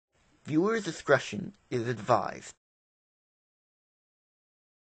Viewer's discretion is advised.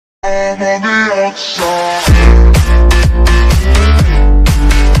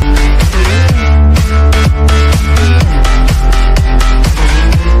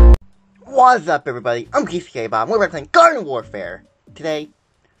 What's up, everybody? I'm GCK Bob. We're playing Garden Warfare. Today,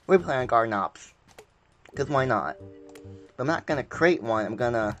 we're playing Garden Ops. Because why not? But I'm not gonna create one. I'm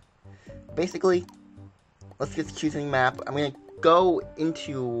gonna... Basically, let's just choose a map. I'm gonna go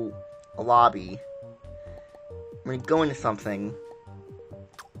into a lobby. I'm gonna go into something.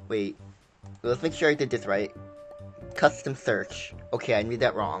 Wait. Let's make sure I did this right. Custom search. Okay, I did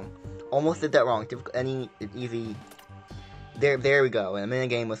that wrong. Almost did that wrong. Easy... There we go. And the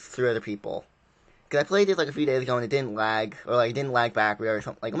minigame was 3 other people. Because I played this like a few days ago and it didn't lag. Or like, it didn't lag back or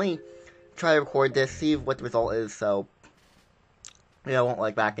something. Like, let me try to record this, see what the result is, so... Maybe I won't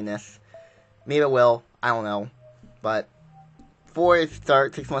lag back in this. Maybe I will. I don't know. But, before I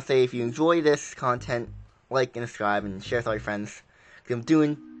start, I just want to say if you enjoy this content, like and subscribe and share with all your friends. Because I'm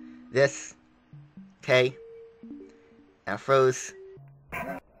doing this. Okay? And I froze.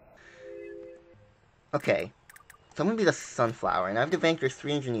 Okay. So I'm going to be the Sunflower, and I have to vanquish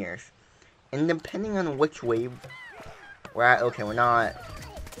 3 engineers. And depending on which wave we're at... Okay, we're not...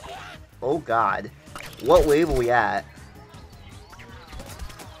 Oh god. What wave are we at?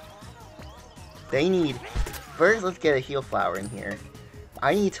 They need... First, let's get a heal flower in here.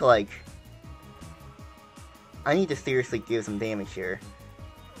 I need to, like... I need to seriously give some damage here.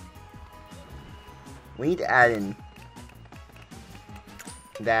 We need to add in...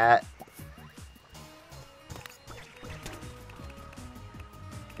 that...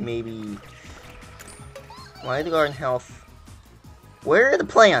 Maybe... Why the garden health? Where are the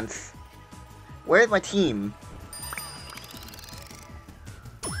plants? Where's my team?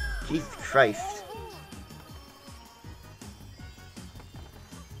 Jesus Christ.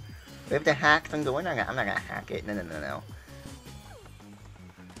 We have to hack some door? I'm not gonna hack it. No.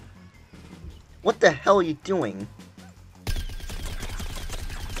 What the hell are you doing?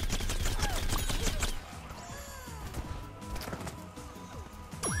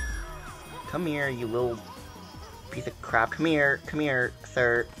 Come here, you little piece of crap. Come here,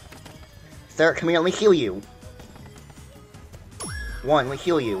 sir. Sir, come here, let me heal you. 1, let me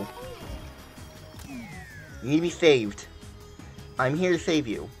heal you. You need to be saved. I'm here to save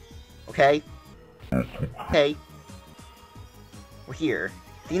you. Okay? Okay. We're here.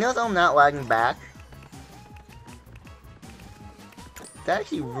 Do you know that I'm not lagging back? It's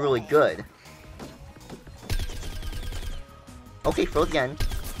actually really good. Okay, froze again.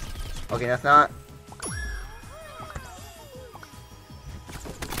 Okay, that's not...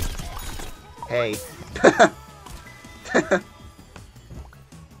 Hey. Let's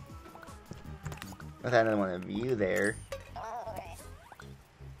add another one of you there.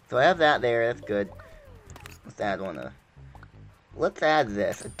 So I have that there, that's good. Let's add one of... Let's add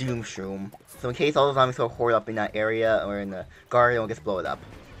this, a Doom Shroom. So in case all the zombies go hoard up in that area, or in the garden, we'll just blow it up.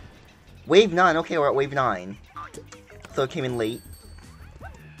 Wave 9, okay, we're at wave 9. So it came in late.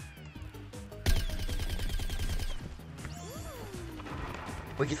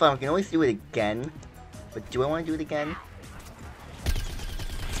 Which is fine, we can always do it again. But do I want to do it again?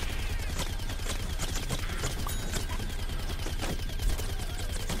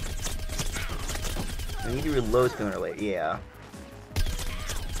 We need to reload sooner or later, yeah.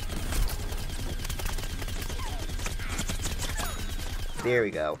 There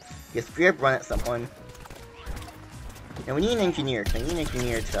we go. Just straight up run at someone. And we need an engineer, because I need an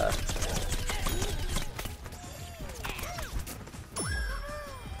engineer to...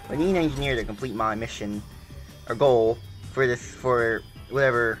 I need an engineer to complete my mission, or goal, for this, for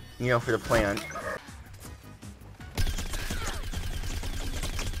whatever, you know, for the plant.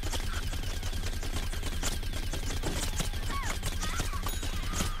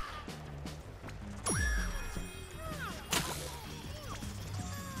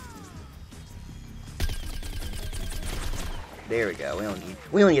 There we go,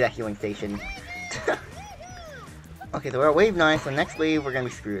 we don't need that healing station. Okay, so we're at wave 9, so next wave we're gonna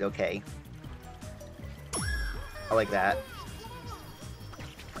be screwed, okay. I like that.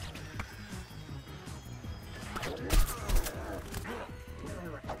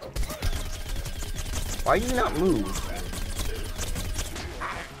 Why do you not move?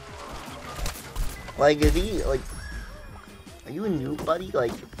 Like, is he, like... Are you a noob, buddy?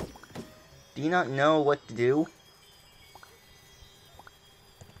 Like, do you not know what to do?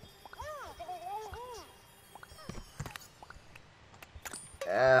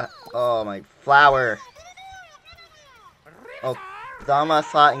 Oh, my flower. Oh, Dama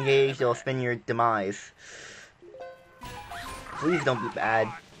slot engaged, it'll spin your demise. Please don't be bad.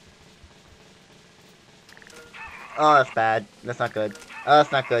 Oh, that's bad. That's not good. Oh,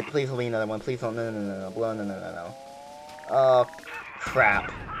 that's not good. Please don't be another one. Please don't. No, no, no, no, no. No, no, no, no. Oh,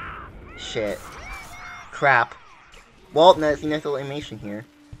 crap. Shit. Crap. Well, no, it's a nice little animation here.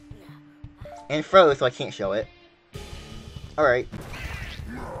 And it froze, so I can't show it. Alright.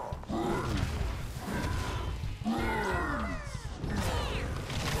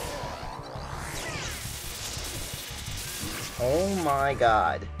 Oh my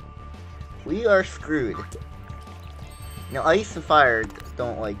god. We are screwed. Now, ice and fire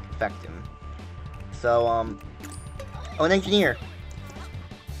don't, like, affect him. So, oh, an engineer!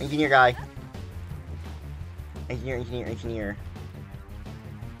 Engineer guy. Engineer.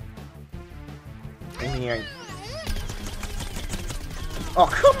 Engineering. Oh,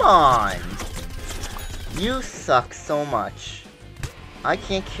 come on! You suck so much. I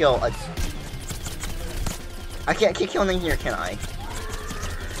can't kill a... I can't kill an engineer, can I?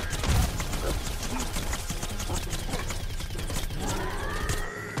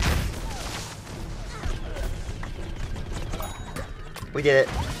 We did it.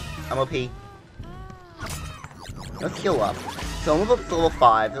 I'm OP. Let's heal up. So I'm up to level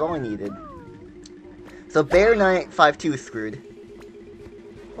 5. That's all I needed. So Bear 952 is screwed.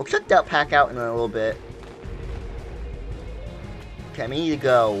 We'll check that pack out in a little bit. Okay, I need to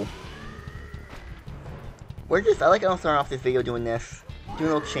go. I like how I'm starting off this video doing this.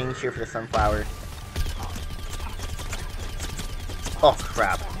 Doing a little change here for the sunflower. Oh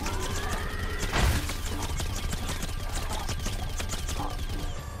crap.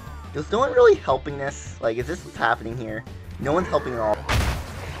 Is no one really helping this? Like, is this what's happening here? No one's helping at all.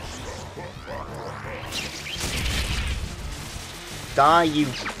 Die, you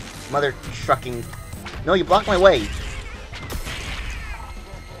mother trucking... No, you blocked my way!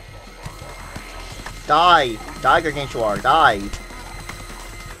 Die! Die, Gargantuar! Die!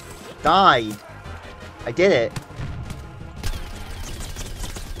 Die! I did it!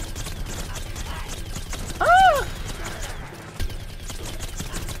 Ah!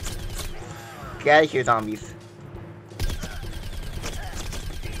 Get out of here, zombies.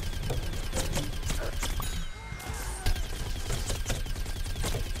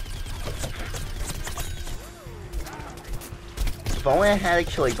 If only I had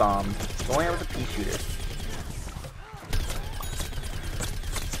a chili bomb. If only I was a pea shooter.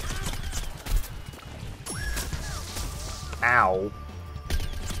 Ow.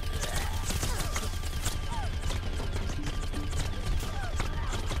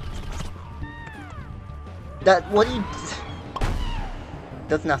 What do you...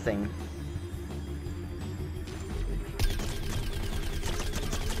 Does nothing.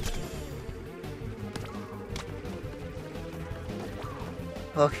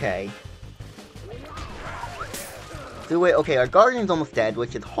 Okay. So wait, okay, our Guardian's almost dead,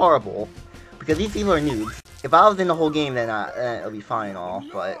 which is horrible. Because these people are noobs. If I was in the whole game, then it'll be fine and all,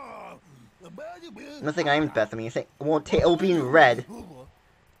 but... I'm not saying I'm the best, I mean, it'll be in red.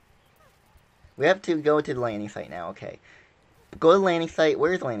 We have to go to the landing site now, okay. Go to the landing site.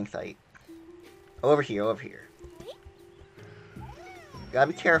 Where's the landing site? Over here, over here.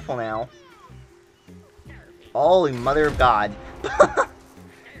 Gotta be careful now. Holy mother of God.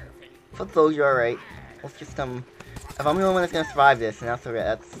 Foot soldier, alright. Let's just, if I'm the only one that's gonna survive this, then that's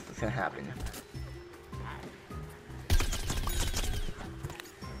what's gonna happen.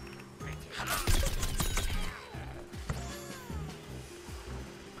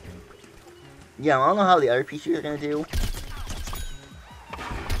 Yeah, I don't know how the other pieces are gonna do.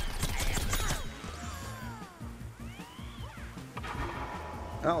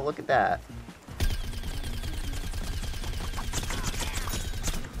 Oh, look at that.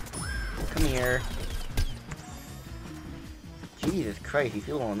 Come here. Jesus Christ, these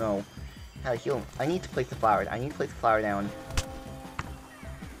people don't know how to heal him. I need to place the flower. I need to place the flower down.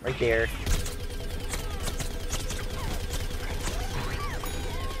 Right there.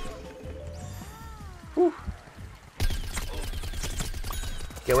 Whew.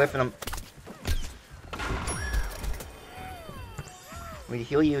 Get away from them. We need to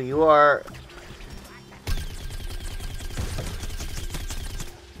heal you. You are...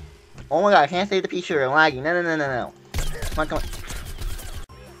 Oh my god, I can't save the pea shooter. I'm lagging. No, no, no, no, no. Come on, come on.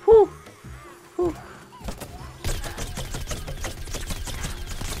 Whew. Whew.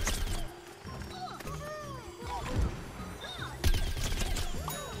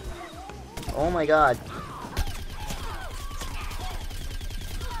 Oh my god.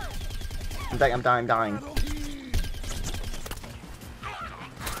 I'm dying.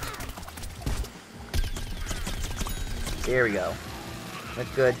 There we go.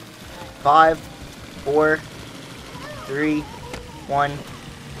 That's good. 5, 4, 3, 1.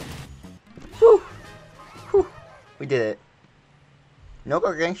 Whew. Whew. We did it. No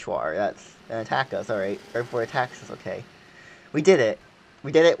gargantuar. That's gonna attack us. Alright. Right before it attacks us. Okay. We did it.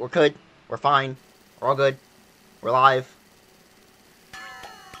 We did it. We're good. We're fine. We're all good. We're alive.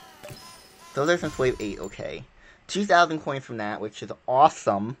 So there's since wave 8. Okay. 2,000 coins from that, which is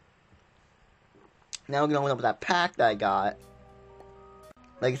awesome. Now we're gonna open up that pack that I got.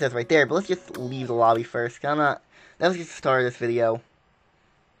 Like it says right there. But let's just leave the lobby first. Let's just start this video.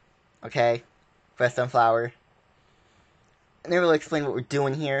 Okay. Fresh sunflower. I never really explained what we're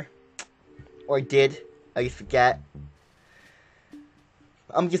doing here. Or I did. I just forget.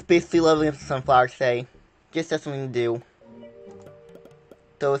 I'm just basically leveling up the sunflower today. Just has something to do.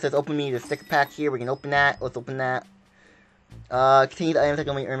 So it says open me the sticker pack here. We can open that. Let's open that. Continue the items that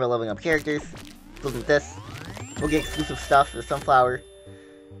can be earned by leveling up characters. Look at this. We'll get exclusive stuff for the sunflower.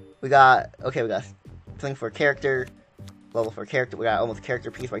 We got something for a character. Level for a character. We got almost a character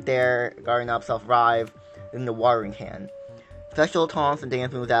piece right there. Garden up, self-revive. Then the watering can. Special taunts and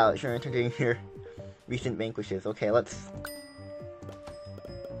dance moves out. Sure, entertaining your recent vanquishes. Okay, let's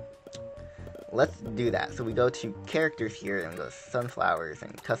do that. So we go to characters here, and we go to sunflowers,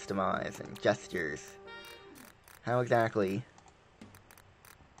 and customize, and gestures. How exactly?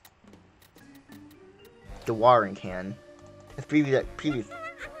 The watering can. It's previous.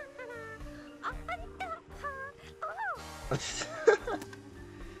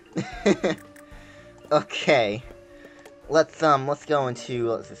 Okay. Let's go into,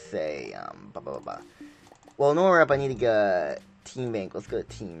 let's just say, Well, in order up, I need to go team bank. Let's go to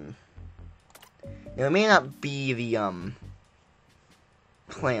team. Now, it may not be the,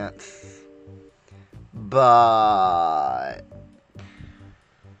 plants, but,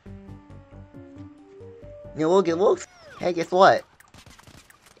 you know, hey, guess what?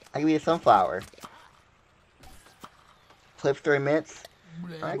 I can be a sunflower. Clip 30 minutes.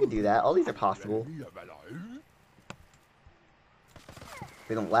 I can do that. All these are possible.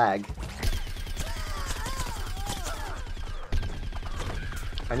 They don't lag.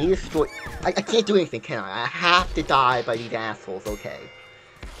 I need to destroy. I can't do anything, can I? I have to die by these assholes, okay.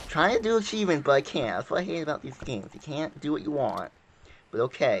 I'm trying to do achievements, but I can't. That's what I hate about these games. You can't do what you want. But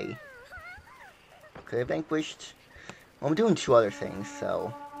okay. Could have vanquished. Well, I'm doing 2 other things,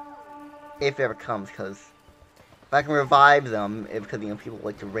 so. If it ever comes, because if I can revive them, because, you know, people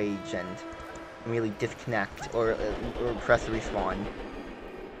like to rage and really disconnect or press respawn.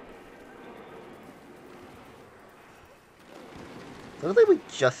 It looks like we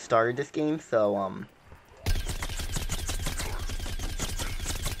just started this game, so,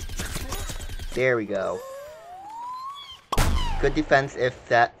 there we go. Good defense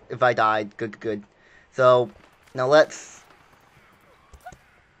if I died. Good. So, now let's...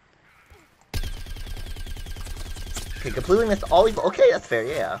 Okay, completely missed all these... Okay, that's fair,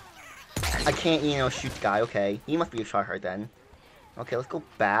 yeah. I can't, you know, shoot the guy, okay. He must be a tryhard then. Okay, let's go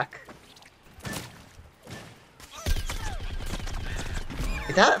back.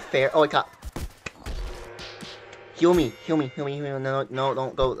 Is that fair? Oh, I got... Heal me. No,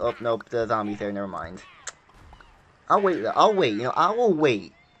 don't go. Oh, no, the zombie's there, never mind. I'll wait, you know, I will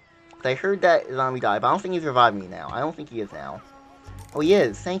wait. I heard that zombie died, but I don't think he's reviving me now. I don't think he is now. Oh, he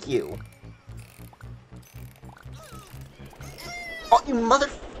is, thank you. Oh, you mother...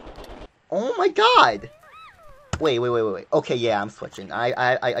 Oh my god! Wait. Okay, yeah, I'm switching.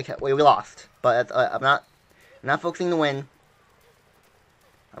 I can't... Wait, we lost. But I'm not focusing to win.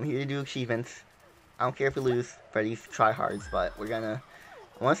 I'm here to do achievements. I don't care if we lose for these tryhards, but we're gonna...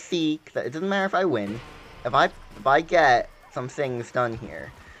 I want to see, cause it doesn't matter if I win. If I get some things done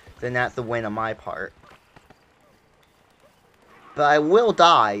here, then that's a win on my part. But I will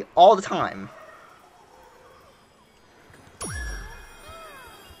die all the time.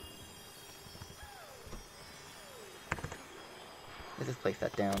 Let's just place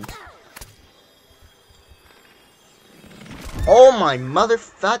that down. Oh my mother...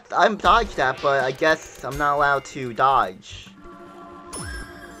 I'm dodged that, but I guess I'm not allowed to dodge.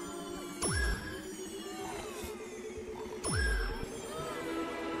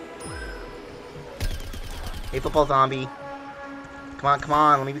 Hey, football zombie. Come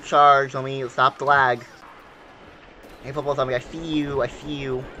on, let me charge, let me stop the lag. Hey, football zombie, I see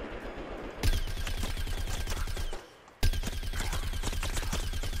you.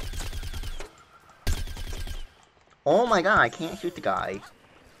 Oh my god, I can't shoot the guy.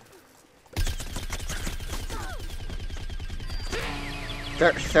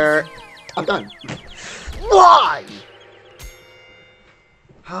 Sir, I'm done. Why?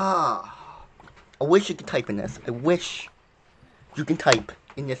 I wish you could type in this. I wish you can type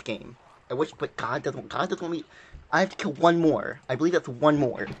in this game. I wish, but God doesn't want me. I have to kill one more. I believe that's one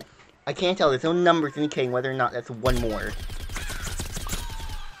more. I can't tell. There's no numbers indicating whether or not that's one more.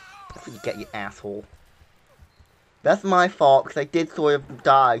 That's what you get, you asshole. That's my fault, because I did sort of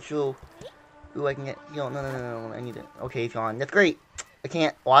die. So, ooh, I can get... No, I need it. Okay, he's gone. That's great. I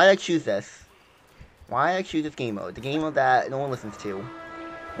can't... Why did I choose this? Why did I choose this game mode? The game mode that no one listens to.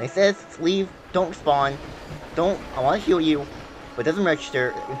 And it says, leave, don't spawn, don't... I want to heal you, but it doesn't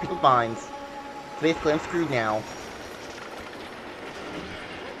register in people's minds. So basically, I'm screwed now.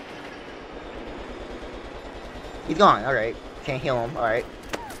 He's gone, alright. Can't heal him, alright.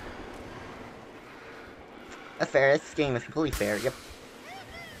 That's fair, this game is completely fair, yep.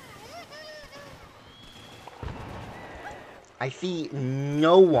 I see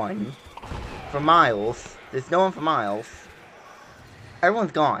no one for miles. There's no one for miles.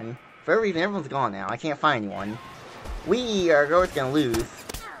 Everyone's gone. For every reason, everyone's gone now. I can't find anyone. We are gonna lose.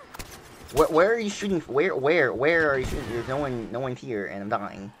 Where are you shooting? Where are you shooting? There's no one here, and I'm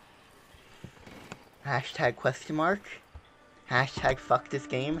dying. Hashtag question mark. Hashtag fuck this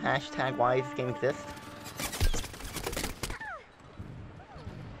game. Hashtag why does this game exist?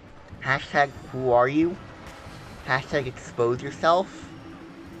 Hashtag who are you? Hashtag expose yourself.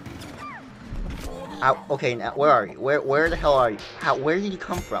 Okay, now where are you? Where the hell are you? Where did you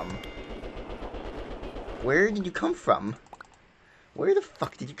come from? Where did you come from? Where the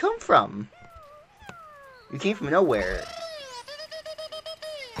fuck did you come from? You came from nowhere.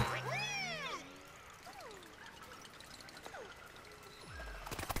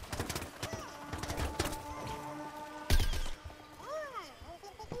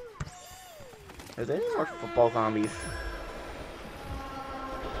 Is there any more football zombies?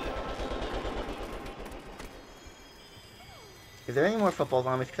 Is there any more football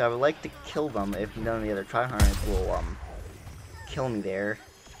zombies? Because I would like to kill them if none of the other tryhards will, kill me there.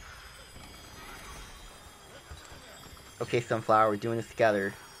 Okay, Sunflower, we're doing this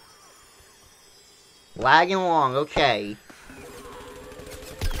together. Lagging along, okay.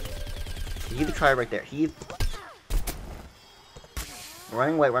 He's the tryhard right there. He's...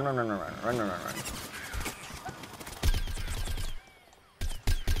 Running away, run.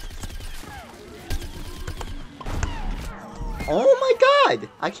 Oh my god!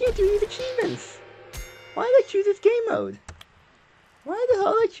 I can't do these achievements! Why did I choose this game mode? Why the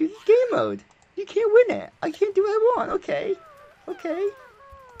hell did I choose this game mode? You can't win it. I can't do what I want. Okay. Okay.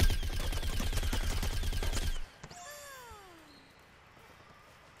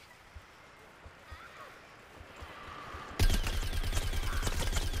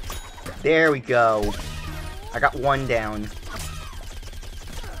 There we go. I got one down.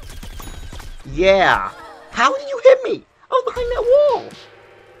 Yeah! How did you hit me? I was behind that wall!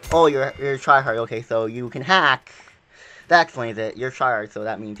 Oh, you're a tryhard. Okay, so you can hack. That explains it. You're a tryhard, so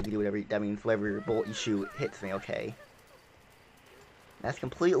that means you can do whatever. That means whatever bullet you shoot hits me. Okay. That's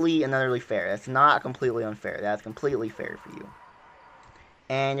completely and utterly fair. That's not completely unfair. That's completely fair for you.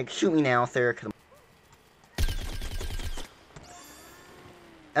 And you can shoot me now, sir. Cause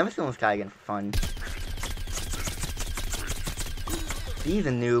I'm just killing this guy again for fun. He's a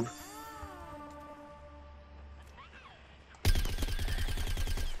noob.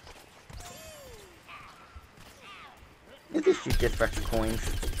 You can shoot this for extra coins.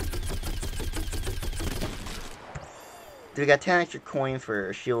 We got 10 extra coins for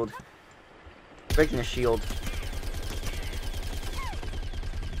a shield. Breaking the shield.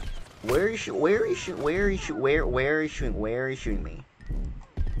 Where are you shooting me?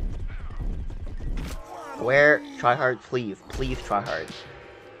 Where? Try hard, please. Please try hard.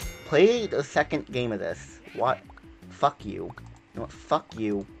 Play the second game of this. What? Fuck you. You know what? Fuck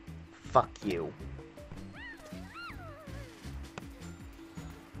you. Fuck you.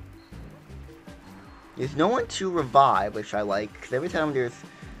 There's no one to revive, which I like, because every time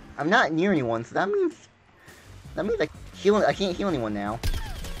I'm not near anyone, so that means I can't heal anyone now.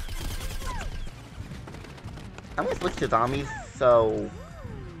 I'm gonna switch to zombies, so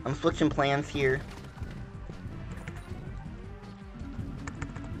I'm switching plans here.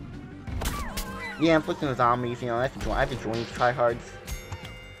 Yeah, I'm switching to zombies, you know, I have to join these tryhards.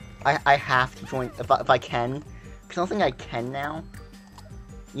 I have to join, if I can, because I don't think I can now.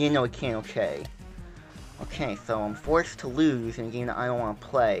 Yeah, no, I can, okay. Okay, so I'm forced to lose in a game that I don't want to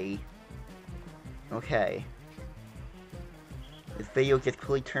play. Okay. This video gets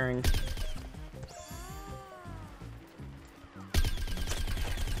completely turned.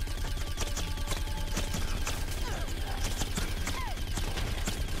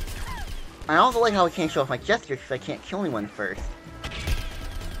 I also like how I can't show off my gestures because I can't kill anyone first.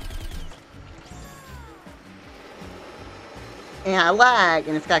 And I lag,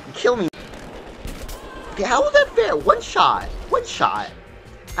 and this guy can kill me. Okay, how was that fair? One shot. One shot.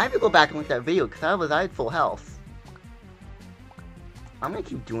 I have to go back and look at that video because I had full health. I'm gonna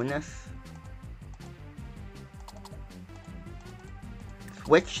keep doing this.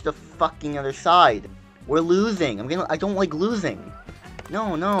 Switch the fucking other side. We're losing. I don't like losing.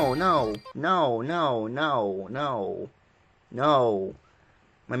 No, no, no, no, no, no, no, no.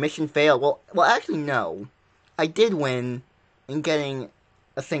 My mission failed. Well, actually, no. I did win in getting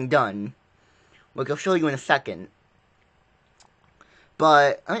a thing done, which I'll show you in a second.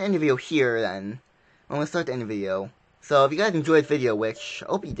 But I'm gonna end the video here. Then I'm gonna start the end of the video. So if you guys enjoyed the video, which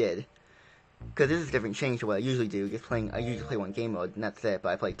I hope you did, because this is a different change to what I usually do. I usually play one game mode, and that's it. But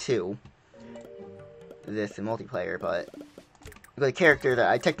I play two. This in multiplayer, but the character that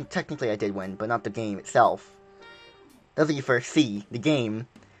I technically I did win, but not the game itself. That's what you first see, the game.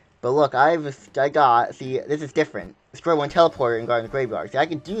 But look, see, this is different. Destroy one teleporter and guard the graveyard. See, I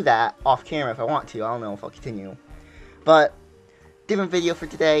can do that off camera if I want to. I don't know if I'll continue. But, different video for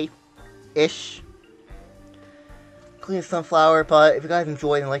today. Ish. Clean sunflower, but if you guys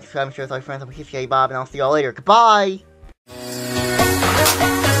enjoyed, then like, subscribe, and share with all your friends. I'm PlantsVsZombies, and I'll see y'all later. Goodbye!